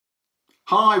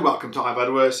Hi, welcome to I've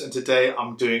Had Worse, and today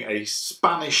I'm doing a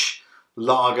Spanish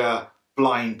lager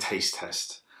blind taste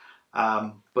test.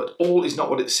 But all is not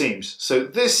what it seems. So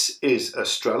this is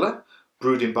Estrella,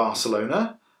 brewed in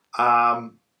Barcelona,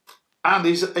 and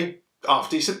is a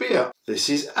half-decent beer. This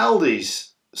is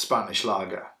Aldi's Spanish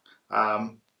lager.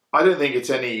 I don't think it's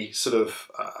any sort of,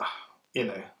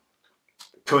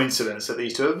 coincidence that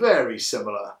these two are very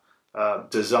similar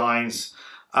designs.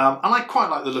 And I quite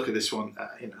like the look of this one,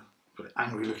 got an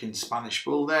angry looking Spanish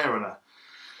bull there and an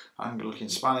angry looking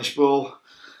Spanish bull.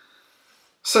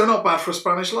 So not bad for a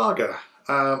Spanish lager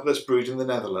that's brewed in the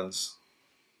Netherlands.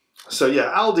 So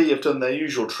yeah, Aldi have done their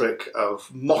usual trick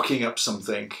of mocking up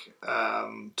something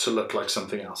to look like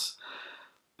something else.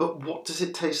 But what does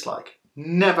it taste like?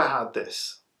 Never had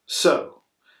this. So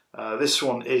this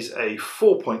one is a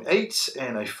 4.8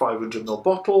 in a 500ml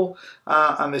bottle,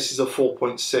 and this is a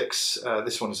 4.6.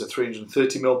 This one is a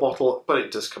 330ml bottle, but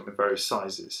it does come in various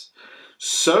sizes.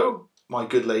 So my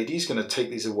good lady's going to take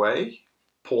these away,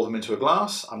 pour them into a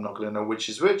glass. I'm not going to know which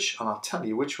is which, and I'll tell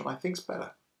you which one I think's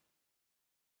better.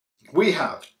 We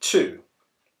have two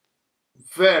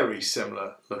very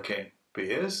similar looking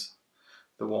beers.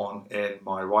 The one in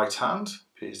my right hand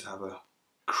appears to have a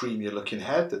creamier looking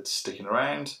head that's sticking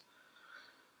around.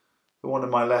 The one in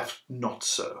my left, not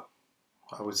so.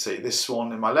 I would say this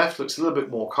one in my left looks a little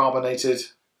bit more carbonated,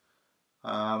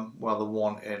 while the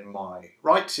one in my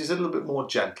right is a little bit more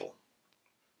gentle.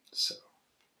 So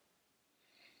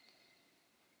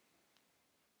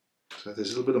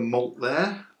there's a little bit of malt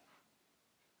there.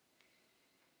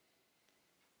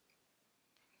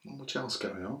 Not much else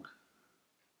going on.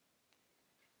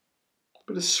 A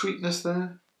bit of sweetness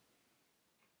there.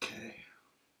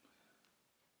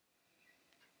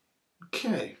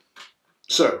 Okay,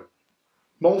 so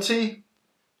malty,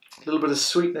 a little bit of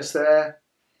sweetness there,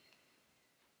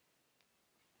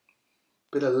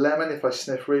 bit of lemon if I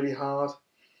sniff really hard.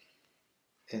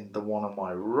 In the one on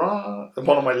my right, the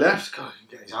one on my left, God, I can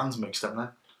get his hands mixed up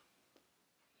now.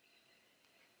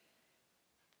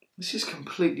 This is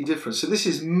completely different. So this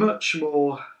is much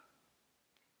more.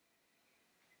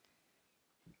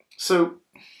 So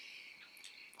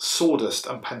sawdust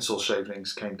and pencil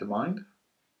shavings came to mind.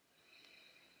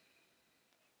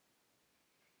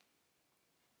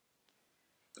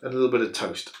 A little bit of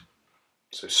toast.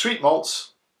 So sweet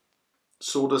malts,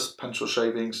 sawdust, pencil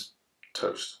shavings,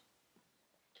 toast.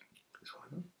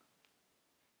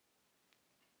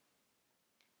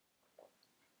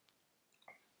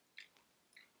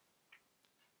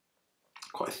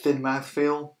 Quite a thin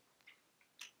mouthfeel.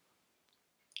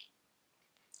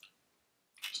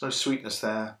 There's no sweetness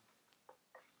there.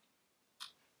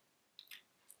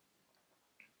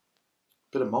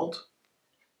 Bit of malt.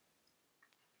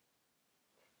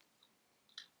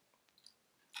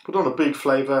 But not a big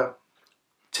flavour,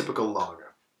 typical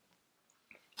lager.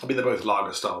 I mean, they're both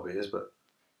lager style beers, but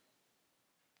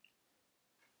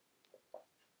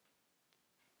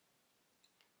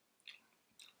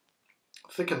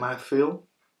thicker mouthfeel.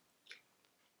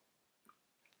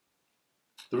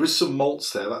 There is some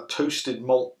malts there, that toasted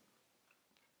malt.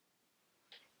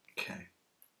 Okay.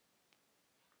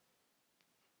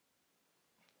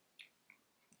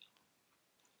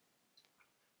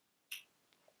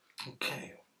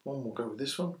 Okay, one will go with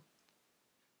this one.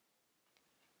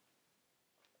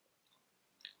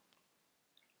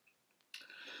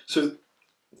 So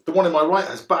the one in my right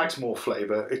has bags more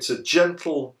flavour. It's a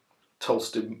gentle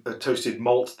toasted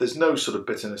malt. There's no sort of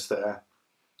bitterness there.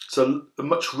 It's a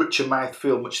much richer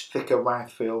mouthfeel, much thicker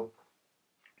mouthfeel.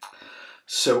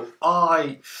 So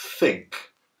I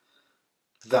think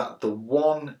that the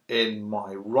one in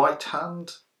my right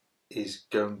hand is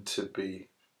going to be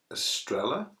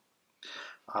Estrella.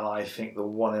 And I think the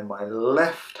one in my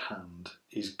left hand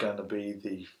is going to be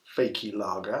the fakey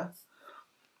lager.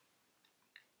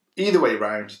 Either way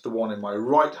round, the one in my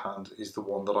right hand is the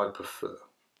one that I prefer.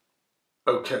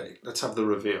 Okay, let's have the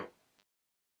reveal.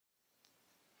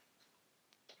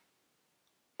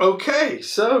 Okay,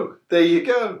 so there you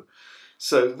go.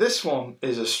 So this one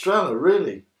is Estrella,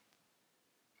 really.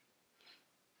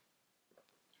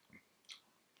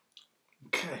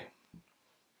 Okay.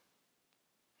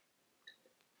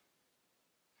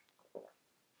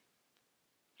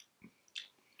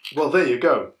 Well, there you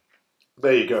go.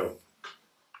 There you go.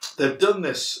 They've done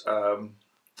this.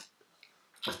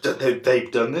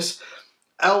 They've done this.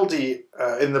 Aldi,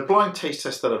 in the blind taste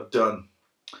test that I've done,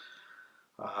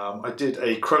 I did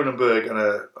a Kronenberg and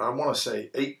I want to say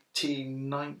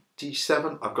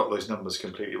 1897. I've got those numbers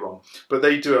completely wrong, but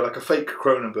they do like a fake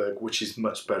Kronenberg, which is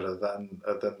much better than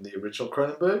the original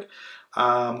Kronenberg.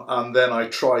 And then I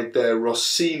tried their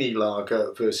Rossini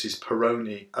lager versus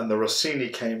Peroni, and the Rossini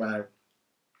came out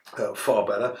far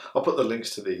better. I'll put the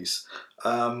links to these.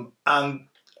 And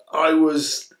I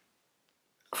was,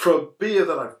 for a beer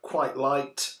that I've quite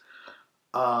liked,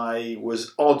 I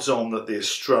was odds on that the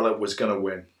Estrella was going to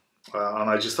win. And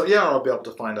I just thought, yeah, I'll be able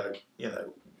to find out, you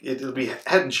know, it'll be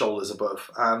head and shoulders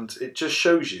above. And it just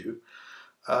shows you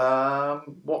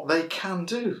what they can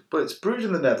do. But it's brewed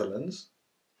in the Netherlands.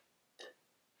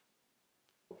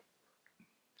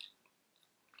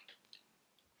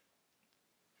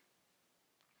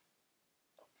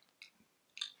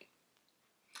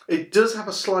 It does have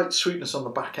a slight sweetness on the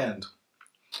back end,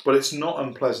 but it's not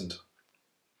unpleasant.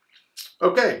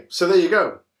 Okay, so there you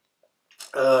go.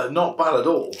 Not bad at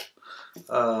all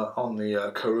on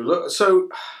the Carullo. So,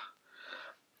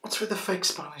 what's with the fake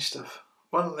Spanish stuff?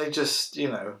 Why don't they just, you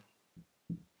know,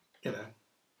 an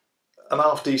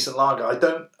half decent lager? I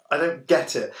don't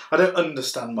get it. I don't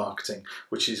understand marketing,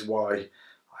 which is why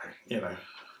I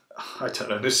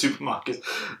don't own a supermarket.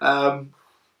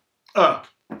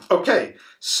 Okay,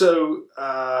 so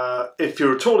if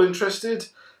you're at all interested,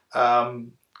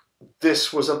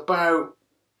 this was about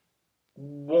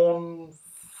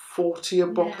 $140 a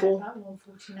bottle. Yeah, about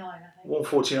 $149, I think.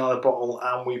 $149 a bottle,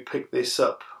 and we picked this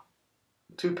up.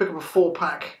 Did we pick up a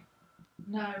 4-pack?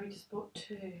 No, we just bought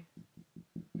 2.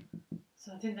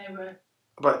 So I think they were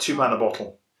about £2 a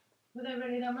bottle. Were they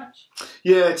really that much?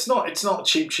 Yeah, it's not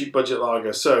cheap budget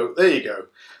lager. So there you go.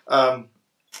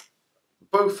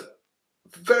 Both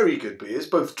very good beers,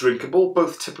 both drinkable,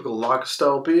 both typical lager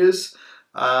style beers.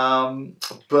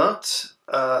 But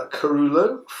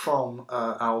Carullo from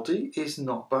Aldi is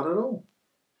not bad at all.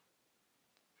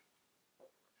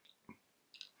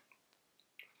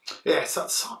 Yeah, it's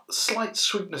that slight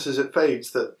sweetness as it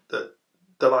fades that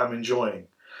I'm enjoying.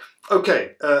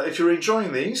 Okay, if you're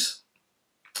enjoying these,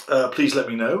 please let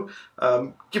me know.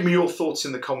 Give me your thoughts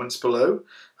in the comments below.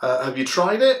 Have you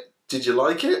tried it? Did you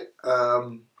like it?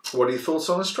 What are your thoughts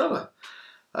on Estrella?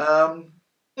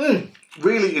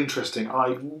 Really interesting.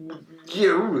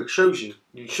 It shows you.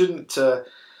 You shouldn't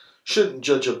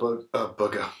judge a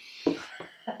bugger.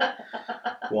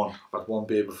 I've had one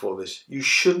beer before this. You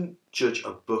shouldn't judge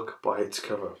a book by its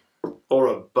cover, or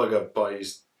a bugger by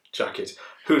his jacket.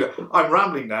 I'm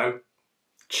rambling now.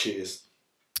 Cheers.